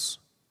heroes,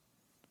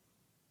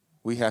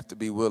 we have to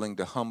be willing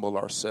to humble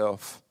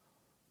ourselves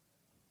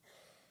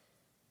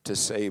to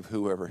save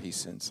whoever he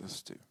sends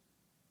us to.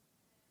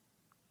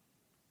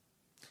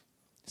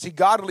 See,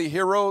 godly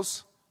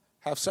heroes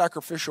have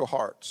sacrificial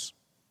hearts.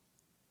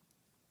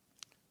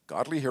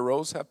 Godly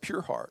heroes have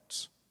pure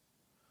hearts.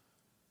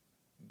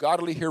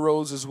 Godly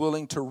heroes is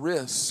willing to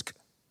risk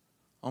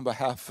on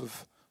behalf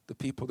of the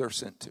people they're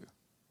sent to.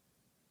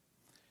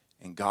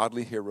 And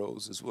godly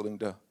heroes is willing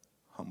to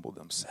humble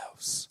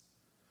themselves.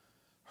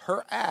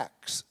 Her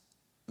acts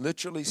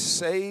literally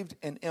saved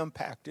and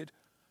impacted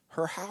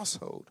her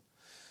household.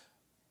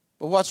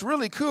 But what's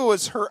really cool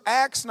is her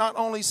acts not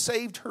only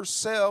saved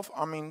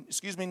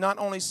not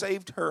only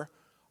saved her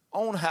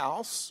own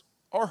house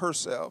or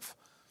herself,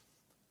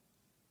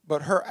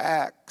 but her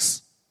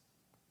acts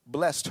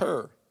blessed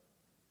her.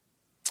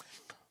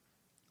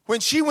 When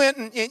she went,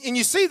 and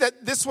you see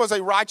that this was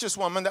a righteous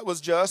woman that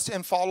was just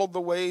and followed the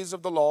ways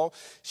of the law,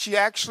 she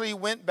actually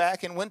went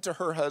back and went to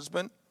her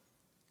husband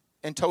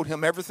and told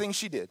him everything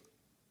she did.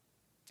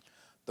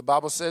 The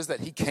Bible says that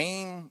he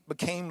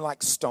became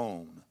like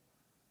stone.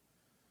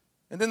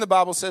 And then the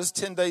Bible says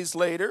 10 days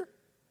later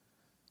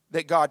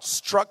that God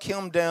struck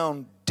him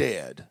down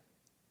dead.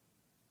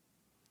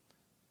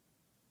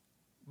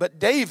 But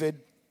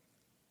David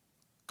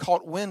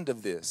caught wind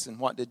of this. And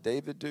what did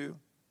David do?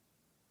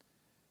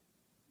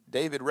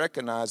 David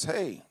recognized,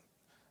 hey,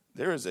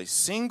 there is a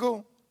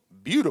single,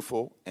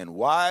 beautiful, and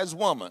wise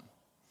woman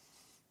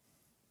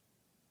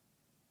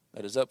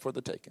that is up for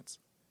the takings.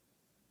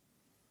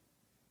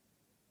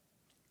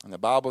 And the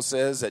Bible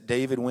says that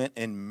David went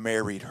and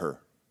married her.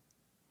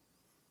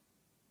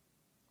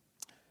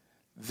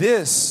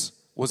 This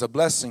was a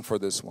blessing for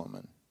this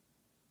woman.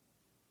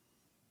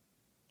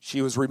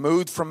 She was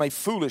removed from a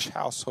foolish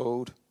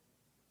household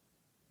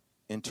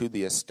into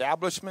the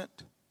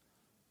establishment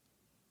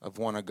of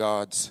one of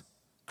God's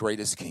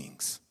greatest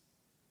kings.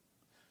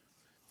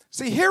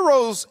 See,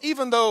 heroes,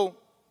 even though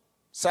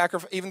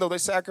they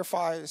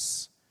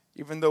sacrifice,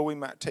 even though we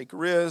might take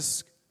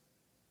risk,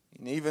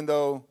 and even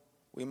though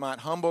we might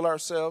humble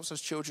ourselves as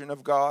children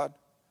of God,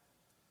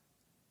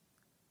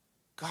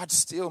 God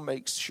still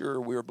makes sure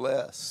we're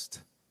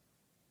blessed.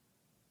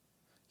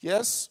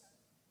 Yes,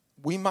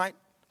 we might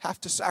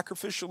have to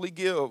sacrificially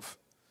give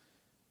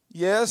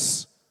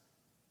Yes,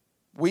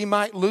 we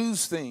might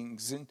lose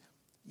things. And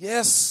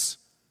yes,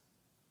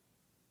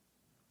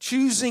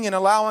 choosing and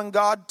allowing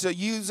God to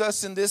use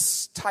us in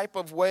this type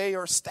of way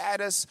or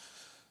status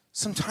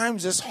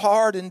sometimes is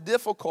hard and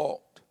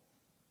difficult.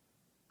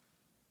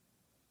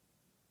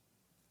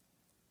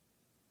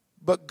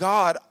 But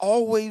God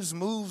always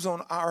moves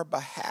on our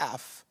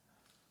behalf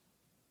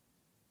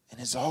and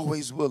is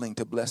always willing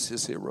to bless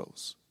his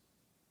heroes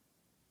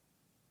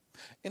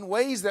in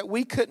ways that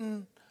we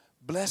couldn't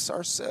bless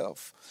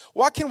ourselves.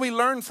 What can we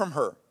learn from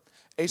her?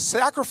 A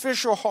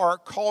sacrificial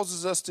heart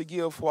causes us to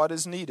give what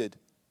is needed.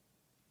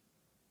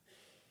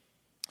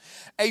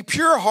 A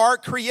pure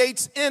heart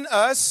creates in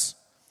us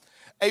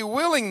a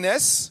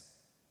willingness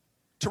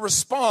to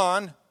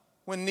respond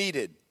when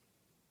needed.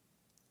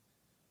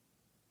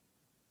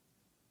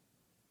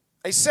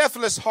 A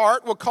selfless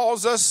heart will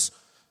cause us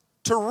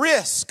to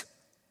risk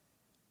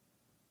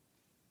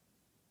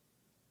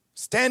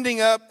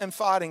standing up and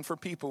fighting for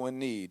people in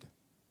need.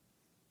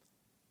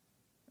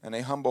 And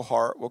a humble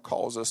heart will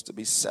cause us to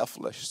be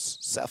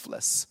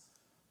selfless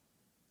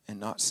and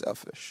not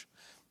selfish.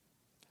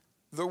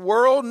 The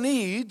world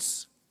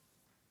needs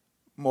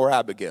more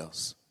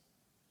Abigails.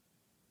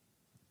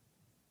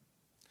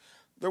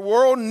 The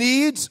world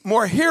needs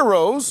more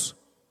heroes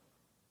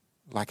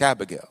like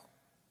Abigail.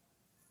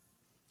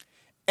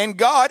 And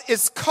God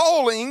is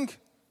calling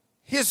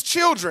his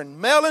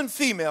children, male and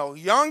female,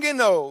 young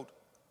and old,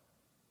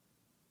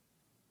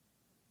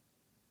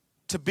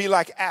 to be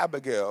like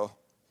Abigail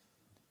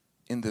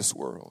in this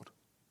world.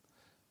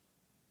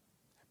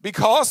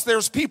 Because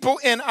there's people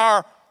in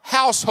our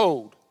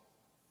household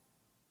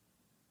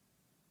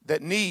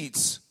that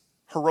needs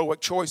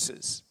heroic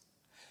choices.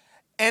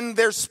 And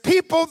there's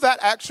people that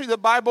actually the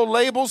Bible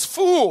labels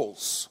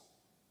fools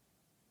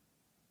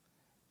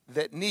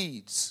that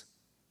needs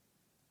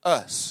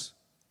us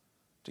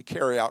to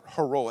carry out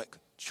heroic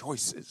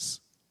choices.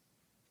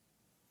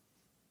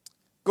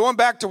 Going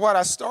back to what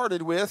I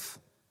started with,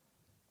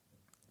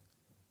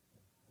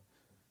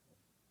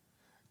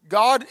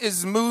 God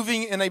is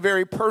moving in a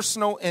very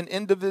personal and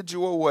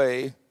individual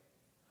way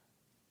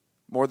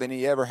more than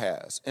he ever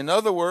has. In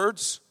other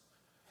words,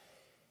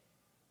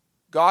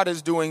 God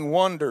is doing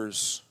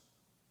wonders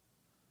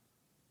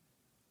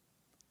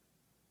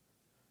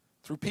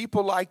through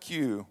people like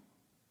you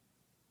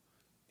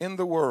in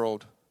the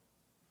world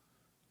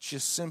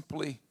just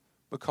simply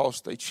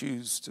because they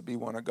choose to be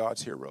one of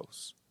God's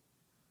heroes.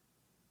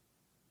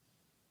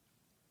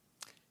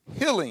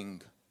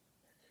 Healing,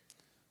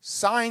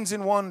 signs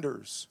and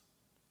wonders,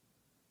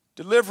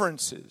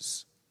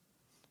 deliverances,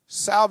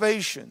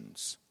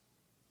 salvations,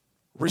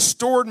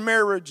 restored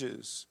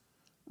marriages,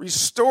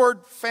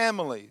 restored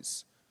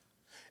families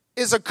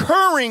is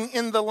occurring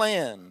in the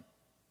land.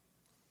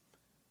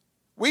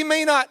 We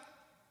may not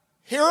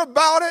hear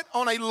about it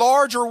on a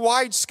large or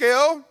wide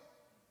scale,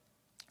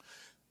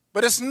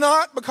 but it's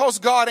not because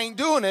God ain't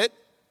doing it.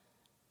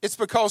 It's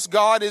because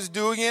God is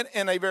doing it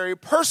in a very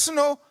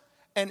personal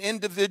and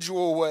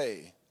individual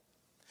way.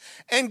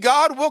 And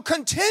God will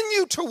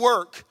continue to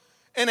work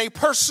in a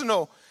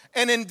personal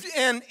and in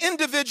an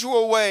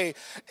individual way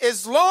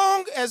as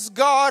long as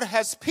God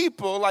has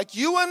people like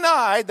you and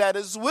I that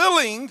is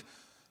willing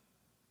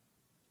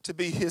to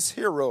be his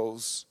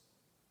heroes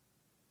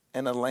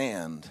in a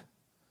land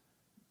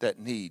that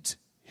needs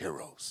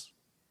heroes.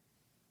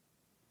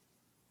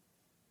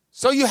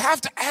 So you have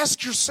to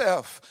ask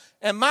yourself,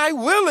 am I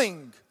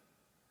willing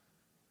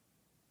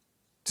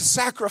to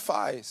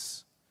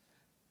sacrifice?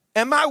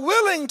 Am I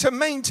willing to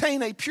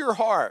maintain a pure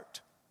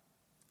heart?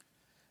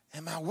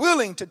 Am I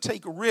willing to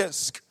take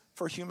risk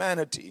for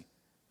humanity?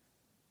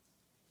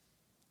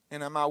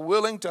 And am I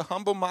willing to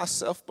humble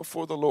myself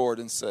before the Lord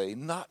and say,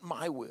 not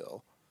my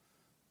will,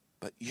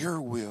 but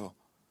your will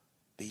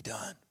be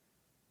done?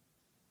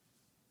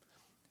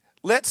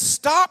 Let's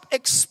stop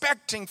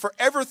expecting for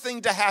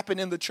everything to happen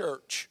in the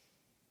church,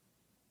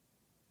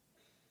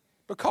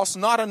 because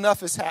not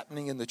enough is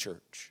happening in the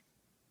church.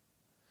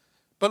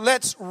 But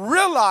let's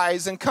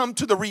realize and come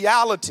to the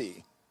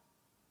reality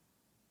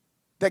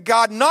that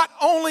God not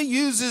only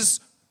uses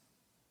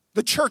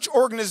the church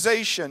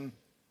organization,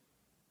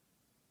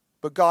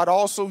 but God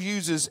also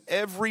uses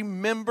every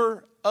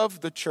member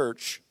of the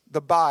church,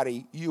 the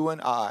body, you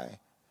and I,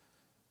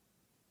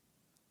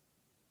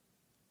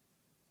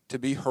 to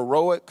be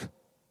heroic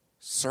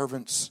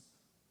servants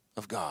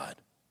of God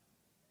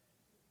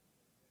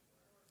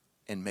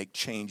and make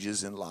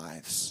changes in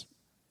lives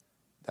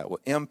that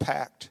will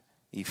impact,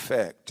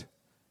 effect,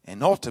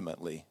 and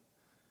ultimately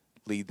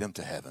lead them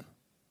to heaven.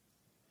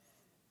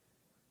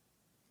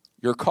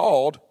 You're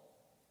called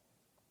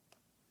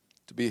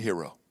to be a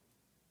hero.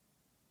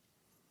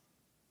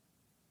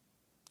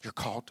 You're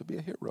called to be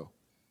a hero.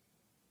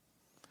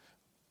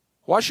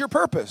 What's your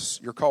purpose?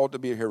 You're called to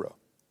be a hero.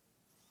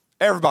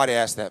 Everybody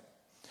asks that.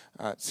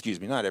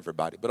 Not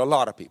everybody, but a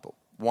lot of people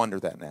wonder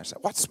that and ask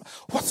that.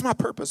 What's my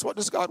purpose? What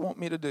does God want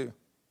me to do?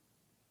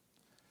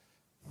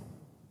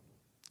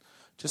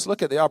 Just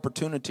look at the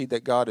opportunity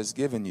that God has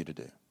given you to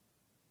do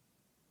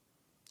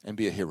and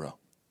be a hero.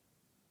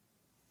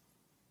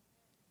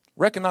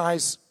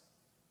 Recognize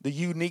the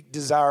unique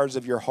desires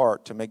of your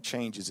heart to make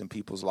changes in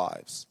people's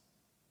lives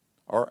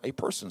or a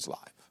person's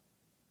life,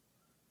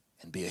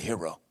 and be a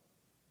hero.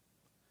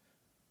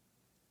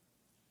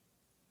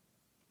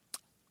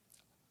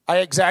 I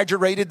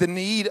exaggerated the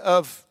need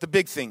of the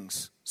big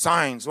things,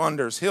 signs,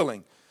 wonders,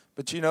 healing.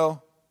 But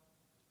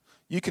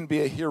you can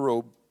be a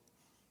hero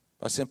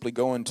by simply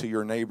going to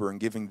your neighbor and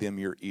giving them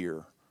your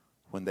ear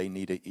when they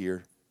need an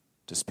ear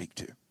to speak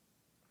to.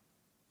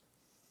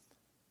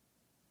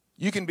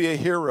 You can be a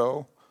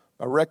hero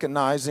by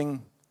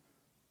recognizing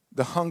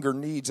the hunger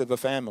needs of a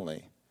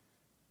family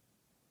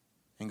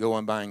and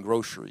going buying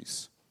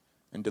groceries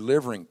and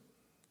delivering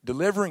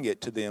it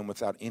to them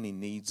without any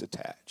needs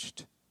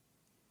attached.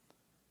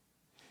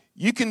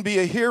 You can be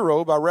a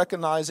hero by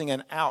recognizing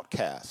an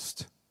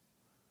outcast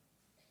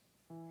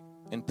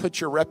and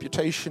put your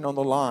reputation on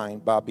the line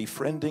by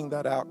befriending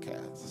that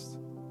outcast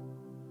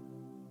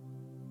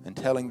and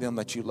telling them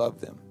that you love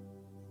them,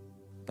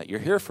 that you're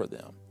here for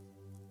them,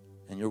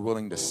 and you're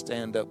willing to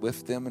stand up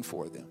with them and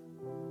for them.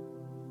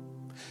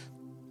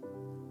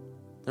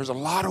 There's a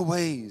lot of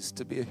ways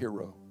to be a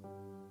hero.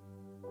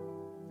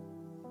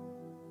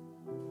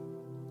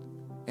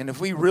 And if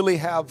we really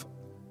have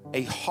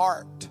a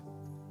heart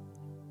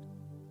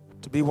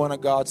to be one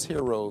of God's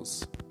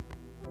heroes,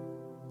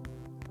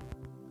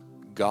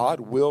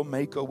 God will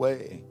make a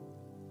way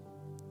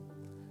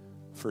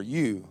for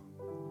you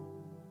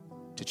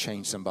to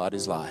change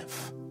somebody's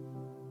life.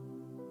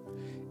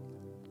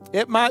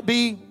 It might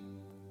be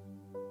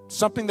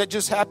something that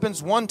just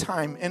happens one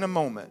time in a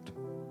moment,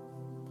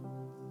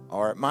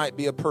 or it might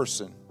be a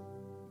person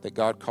that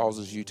God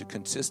causes you to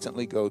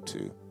consistently go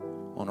to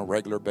on a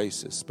regular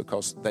basis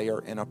because they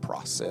are in a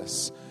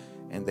process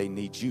and they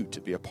need you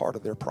to be a part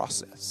of their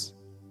process.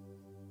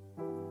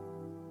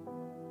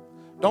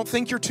 Don't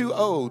think you're too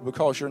old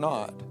because you're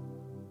not.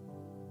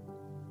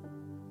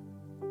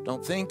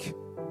 Don't think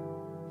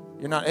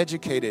you're not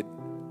educated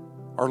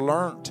or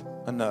learned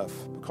enough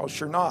because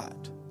you're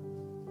not.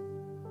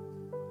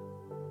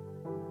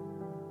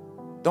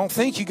 Don't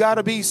think you got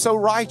to be so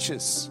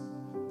righteous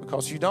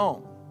because you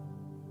don't.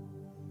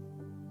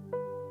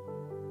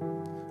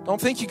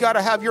 Don't think you got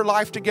to have your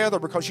life together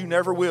because you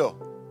never will.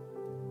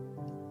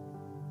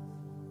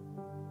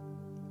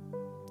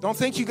 Don't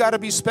think you got to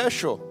be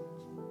special.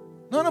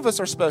 None of us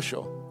are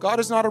special. God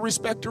is not a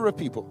respecter of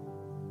people.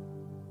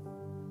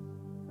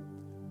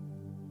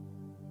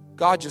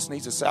 God just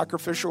needs a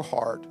sacrificial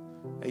heart,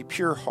 a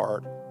pure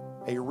heart,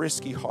 a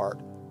risky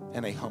heart,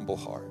 and a humble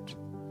heart.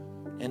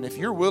 And if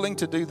you're willing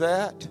to do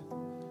that,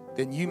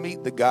 then you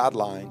meet the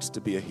guidelines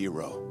to be a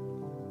hero.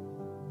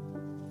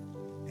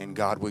 And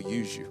God will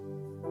use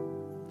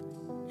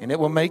you. And it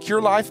will make your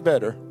life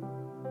better.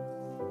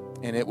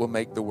 And it will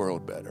make the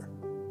world better.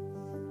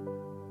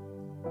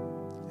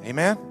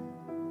 Amen?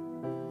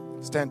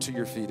 Stand to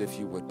your feet if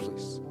you would,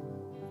 please.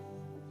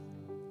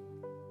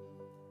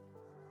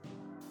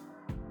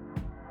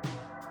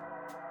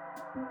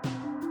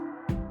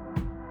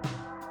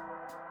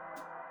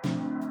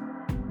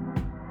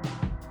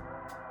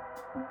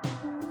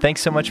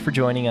 Thanks so much for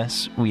joining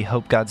us. We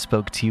hope God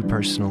spoke to you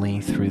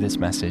personally through this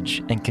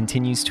message and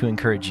continues to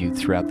encourage you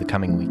throughout the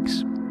coming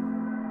weeks.